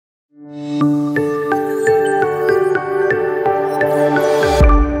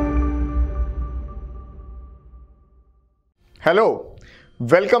Hello,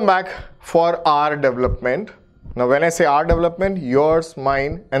 welcome back for our development. Now when I say our development, yours,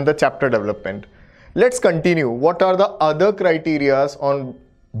 mine and the chapter development. Let's continue. What are the other criterias on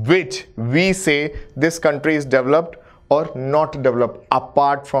which we say this country is developed or not developed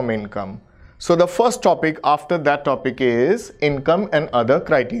apart from income? So the first topic after that topic is income and other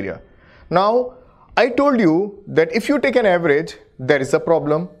criteria. Now I told you that if you take an average, there is a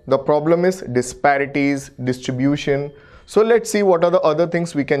problem. The problem is disparities, distribution. So let's see what are the other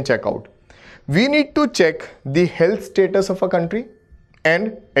things we can check out. We need to check the health status of a country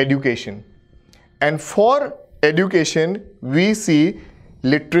and education. And for education, we see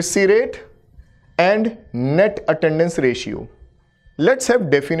literacy rate and net attendance ratio. Let's have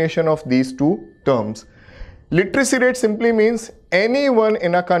definition of these two terms. Literacy rate simply means anyone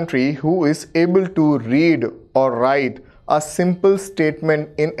in a country who is able to read or write a simple statement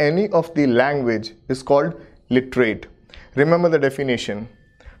in any of the language is called literate. Remember the definition.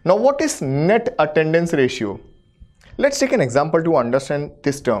 Now what is net attendance ratio? Let's take an example to understand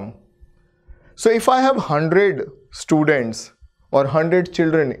this term. So if I have 100 students or 100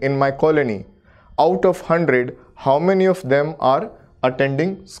 children in my colony, out of 100, how many of them are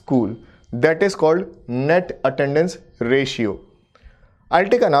attending school? That is called net attendance ratio. I'll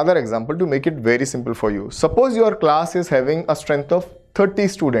take another example to make it very simple for you. Suppose your class is having a strength of 30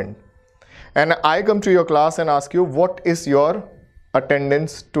 students. And I come to your class and ask you, what is your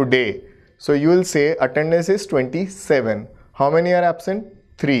attendance today? So you will say attendance is 27. How many are absent?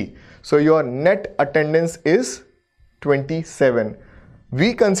 3. So your net attendance is 27.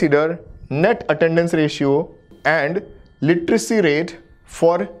 We consider net attendance ratio and literacy rate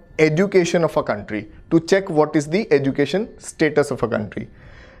for education of a country to check what is the education status of a country.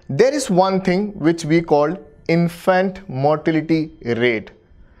 There is one thing which we call infant mortality rate.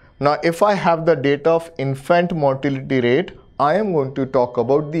 Now, if I have the data of infant mortality rate, I am going to talk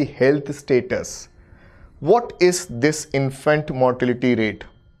about the health status. What is this infant mortality rate?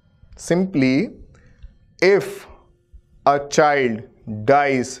 Simply, if a child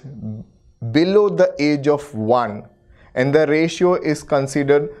dies below the age of 1 and the ratio is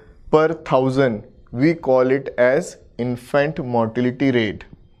considered per 1000, we call it as infant mortality rate.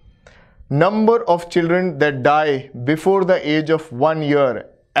 Number of children that die before the age of 1 year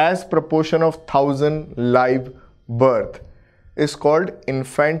as proportion of 1000 live birth is called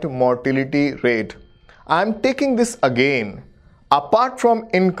infant mortality rate. I am taking this again. Apart from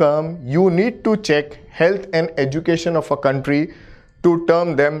income, you need to check health and education of a country to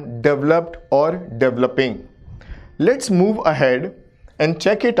term them developed or developing. Let's move ahead and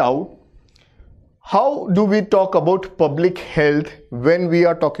check it out. How do we talk about public health when we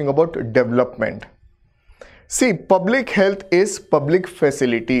are talking about development? See, public health is public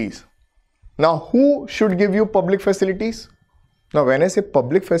facilities. Now, who should give you public facilities? Now, when I say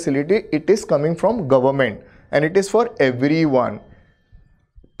public facility, it is coming from government and it is for everyone.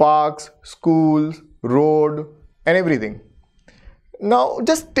 Parks, schools, road and everything. Now,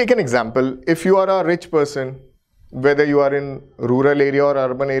 just take an example. If you are a rich person, whether you are in rural area or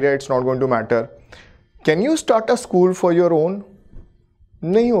urban area, it's not going to matter. Can you start a school for your own?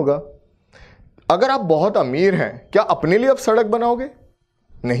 नहीं होगा. अगर आप बहुत अमीर हैं, क्या अपने लिए आप सड़क बनाओगे?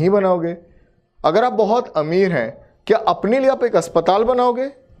 नहीं बनाओगे. अगर आप बहुत अमीर हैं, क्या अपने लिए आप एक अस्पताल बनाओगे?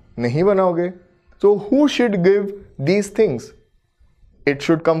 नहीं बनाओगे. So who should give these things? It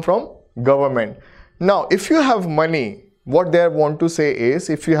should come from government. Now, if you have money, what they want to say is,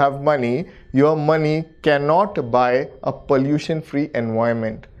 if you have money, your money cannot buy a pollution-free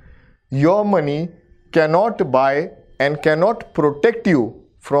environment. Your money cannot buy and cannot protect you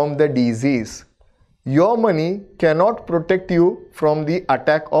from the disease. Your money cannot protect you from the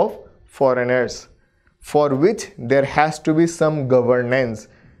attack of foreigners, for which there has to be some governance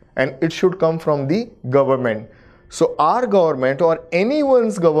and it should come from the government. So our government or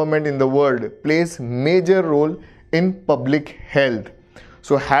anyone's government in the world plays major role in public health.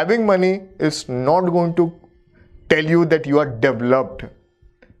 So having money is not going to tell you that you are developed.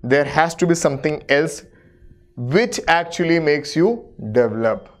 There has to be something else which actually makes you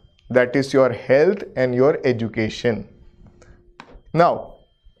develop. That is your health and your education. Now,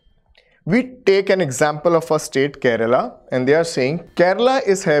 we take an example of a state, Kerala, and they are saying Kerala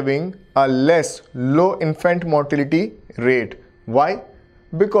is having a low infant mortality rate. Why?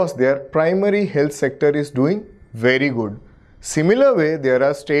 Because their primary health sector is doing very good. Similar way, there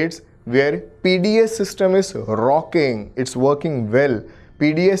are states where PDS system is rocking. It's working well.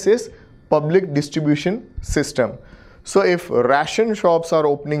 PDS is public distribution system. So if ration shops are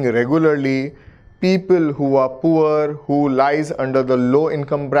opening regularly, people who are poor, who lies under the low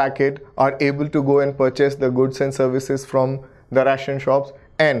income bracket are able to go and purchase the goods and services from the ration shops,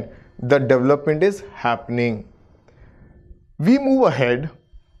 and the development is happening. We move ahead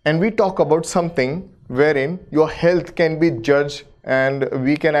and we talk about something wherein your health can be judged and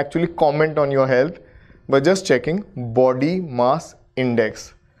we can actually comment on your health by just checking body mass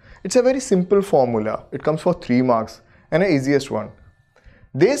index. It's a very simple formula. It comes for 3 marks and the easiest one.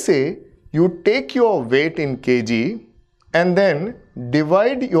 They say you take your weight in kg and then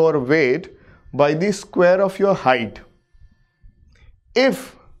divide your weight by the square of your height.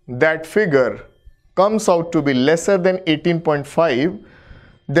 If that figure comes out to be lesser than 18.5,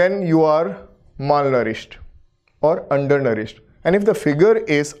 then you are malnourished or undernourished. And if the figure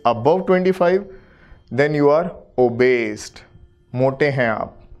is above 25, then you are obese. मोटे हैं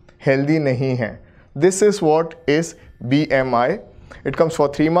आप, healthy नहीं हैं. This is what is BMI. It comes for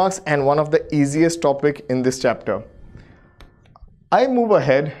 3 marks and one of the easiest topic in this chapter. I move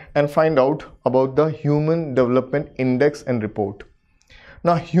ahead and find out about the Human Development Index and Report.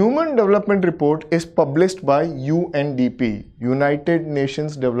 Now, Human Development Report is published by UNDP, United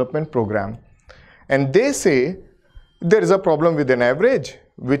Nations Development Program. And they say there is a problem with an average,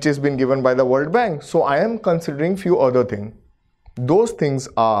 which has been given by the World Bank. So I am considering few other things. Those things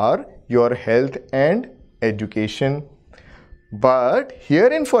are your health and education. But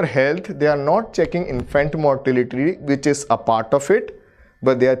herein for health, they are not checking infant mortality, which is a part of it,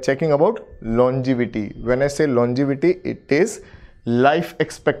 but they are checking about longevity. When I say longevity, it is life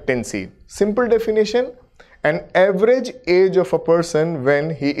expectancy. Simple definition, an average age of a person when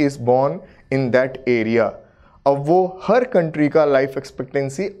he is born in that area. अब वो हर country का life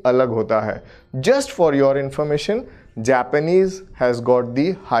expectancy अलग होता है. Just for your information, Japanese has got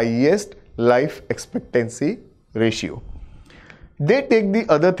the highest life expectancy ratio. They take the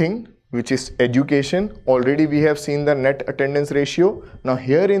other thing, which is education. Already we have seen the net attendance ratio. Now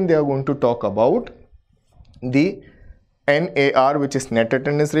herein they are going to talk about the NAR, which is net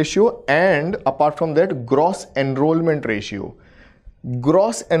attendance ratio, and apart from that, gross enrollment ratio.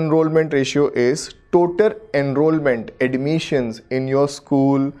 Gross enrollment ratio is total enrollment, admissions in your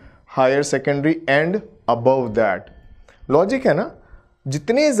school, higher secondary and above that. Logic है ना,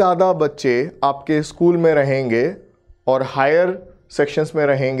 जितने ज़्यादा बच्चे आपके school में रहेंगे और higher sections में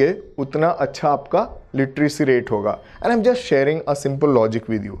रहेंगे, उतना अच्छा आपका लिटरेसी रेट होगा. And I am just sharing a simple logic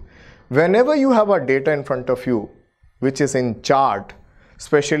with you. Whenever you have a data in front of you, which is in chart,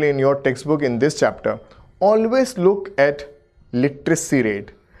 especially in your textbook in this chapter, always look at literacy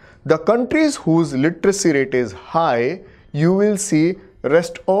rate. The countries whose literacy rate is high, you will see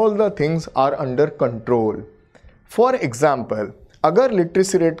rest all the things are under control. For example, अगर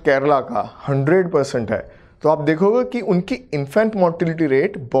literacy rate Kerala का 100% है, तो आप देखोगे कि उनकी infant mortality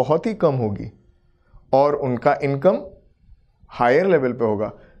rate बहुत ही कम होगी और उनका इनकम हायर लेवल पे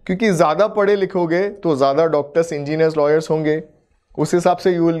होगा, क्योंकि ज़्यादा पढ़े लिखोगे तो ज़्यादा डॉक्टर्स, इंजीनियर्स, लॉयर्स होंगे. उस हिसाब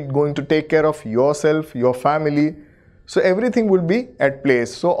से you will going to take care of your self, your family. So everything will be at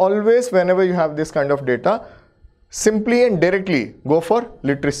place. So always when ever you have this kind of data, simply and directly go for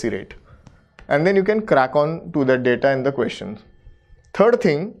literacy rate, and then you can crack on to that data in the questions. Third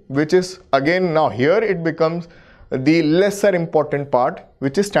thing, which is again now here it becomes the lesser important part,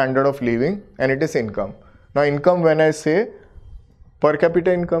 which is standard of living, and it is income. Now income, when I say per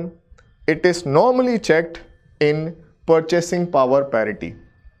capita income, it is normally checked in purchasing power parity.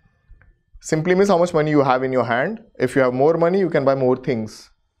 Simply means how much money you have in your hand. If you have more money, you can buy more things.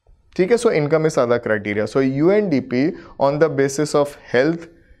 ठीक है, so income is other criteria. So UNDP on the basis of health,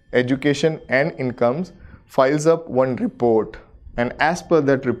 education and incomes files up one report, and as per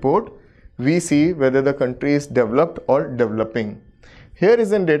that report we see whether the country is developed or developing. Here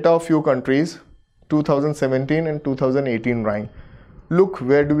is in data of few countries, 2017 and 2018 rank. Look,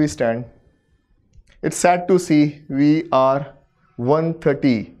 where do we stand? It's sad to see we are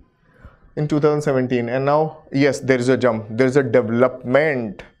 130 in 2017, and now yes, there is a jump, there is a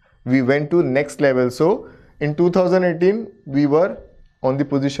development. We went to next level. So in 2018 we were on the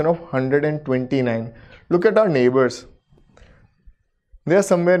position of 129. Look at our neighbors. They are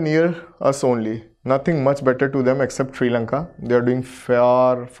somewhere near us only. Nothing much better to them except Sri Lanka. They are doing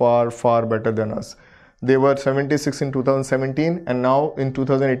far better than us. They were 76 in 2017 and now in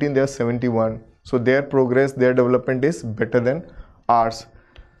 2018 they are 71. So their progress, their development is better than ours.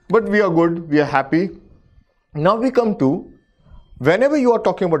 But we are good, we are happy. Now we come to, whenever you are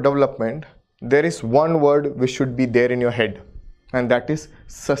talking about development, there is one word which should be there in your head, and that is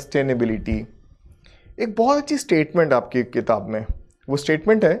sustainability. एक बहुत अच्छी statement आपकी किताब में, वो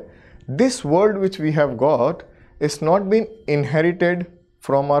statement है, this world which we have got is not been inherited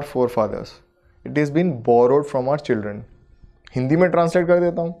from our forefathers, it has been borrowed from our children. Hindi में translate कर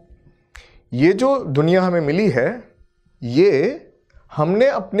देता हूँ. ये जो दुनिया हमें मिली है, ये हमने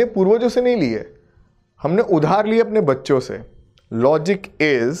अपने पूर्वजों से नहीं लिए, हमने उधार लिए अपने बच्चों से. Logic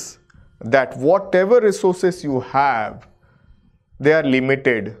is that whatever resources you have, they are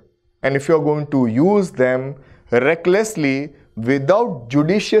limited, and if you are going to use them recklessly without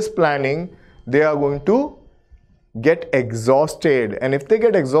judicious planning, they are going to get exhausted. And if they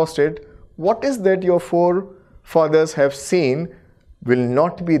get exhausted, what is that your forefathers have seen will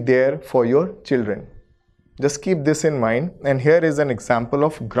not be there for your children. Just keep this in mind. And here is an example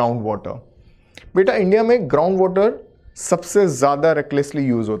of groundwater. बेटा India में ground water सबसे ज़्यादा recklessly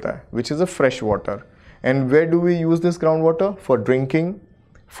use होता है, which is a fresh water. And where do we use this groundwater? For drinking,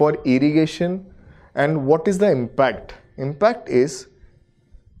 for irrigation. And what is the impact? Impact is,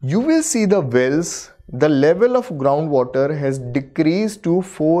 you will see the wells, the level of groundwater has decreased to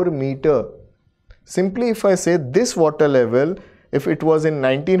 4 meters. Simply if I say this water level, if it was in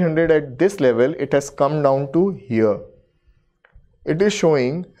 1900 at this level, it has come down to here. It is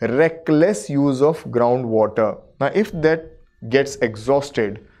showing reckless use of groundwater. Now if that gets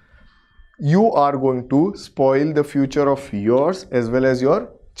exhausted, you are going to spoil the future of yours as well as your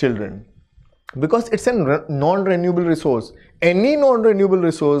children. Because it's a non-renewable resource. Any non-renewable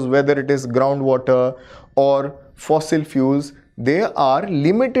resource, whether it is groundwater or fossil fuels, they are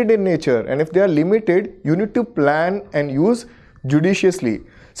limited in nature. And if they are limited, you need to plan and use judiciously.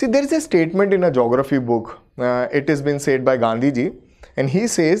 See, there is a statement in a geography book. It has been said by Gandhi ji. And he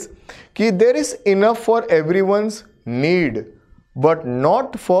says, that there is enough for everyone's need, but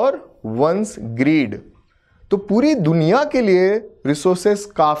not for one's greed. तो पूरी दुनिया के लिए resources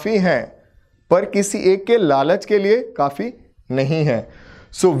काफ़ी हैं, पर किसी एक के लालच के लिए काफ़ी नहीं है.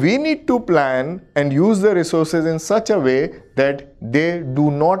 So we need to plan and use the resources in such a way that they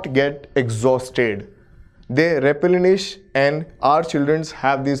do not get exhausted. They replenish and our children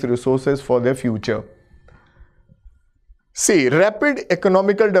have these resources for their future. See, rapid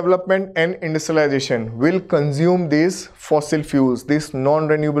economical development and industrialization will consume these fossil fuels, these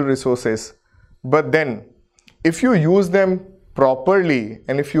non-renewable resources. But then, if you use them properly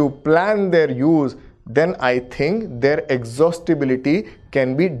and if you plan their use, then I think their exhaustibility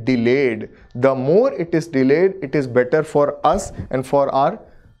can be delayed. The more it is delayed, it is better for us and for our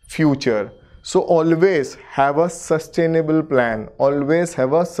future. So always have a sustainable plan, always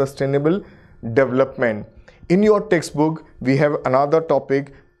have a sustainable development. In your textbook, we have another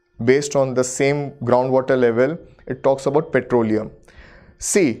topic based on the same groundwater level. It talks about petroleum.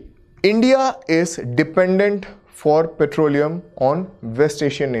 See, India is dependent for petroleum on West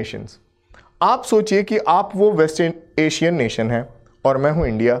Asian nations. आप सोचिए कि आप वो waste Asian nation हैं और मैं हूँ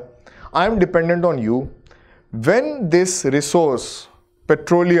India. I am dependent on you. When this resource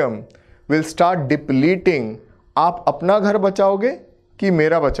petroleum will start depleting, आप अपना घर बचाओगे कि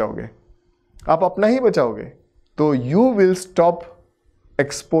मेरा बचाओगे? आप अपना ही बचाओगे. तो you will stop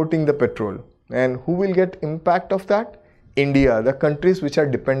exporting the petrol. And who will get impact of that? India, the countries which are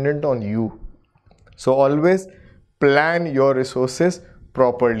dependent on you. So always plan your resources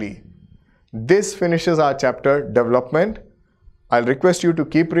properly. This finishes our chapter development. I'll request you to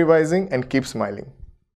keep revising and keep smiling.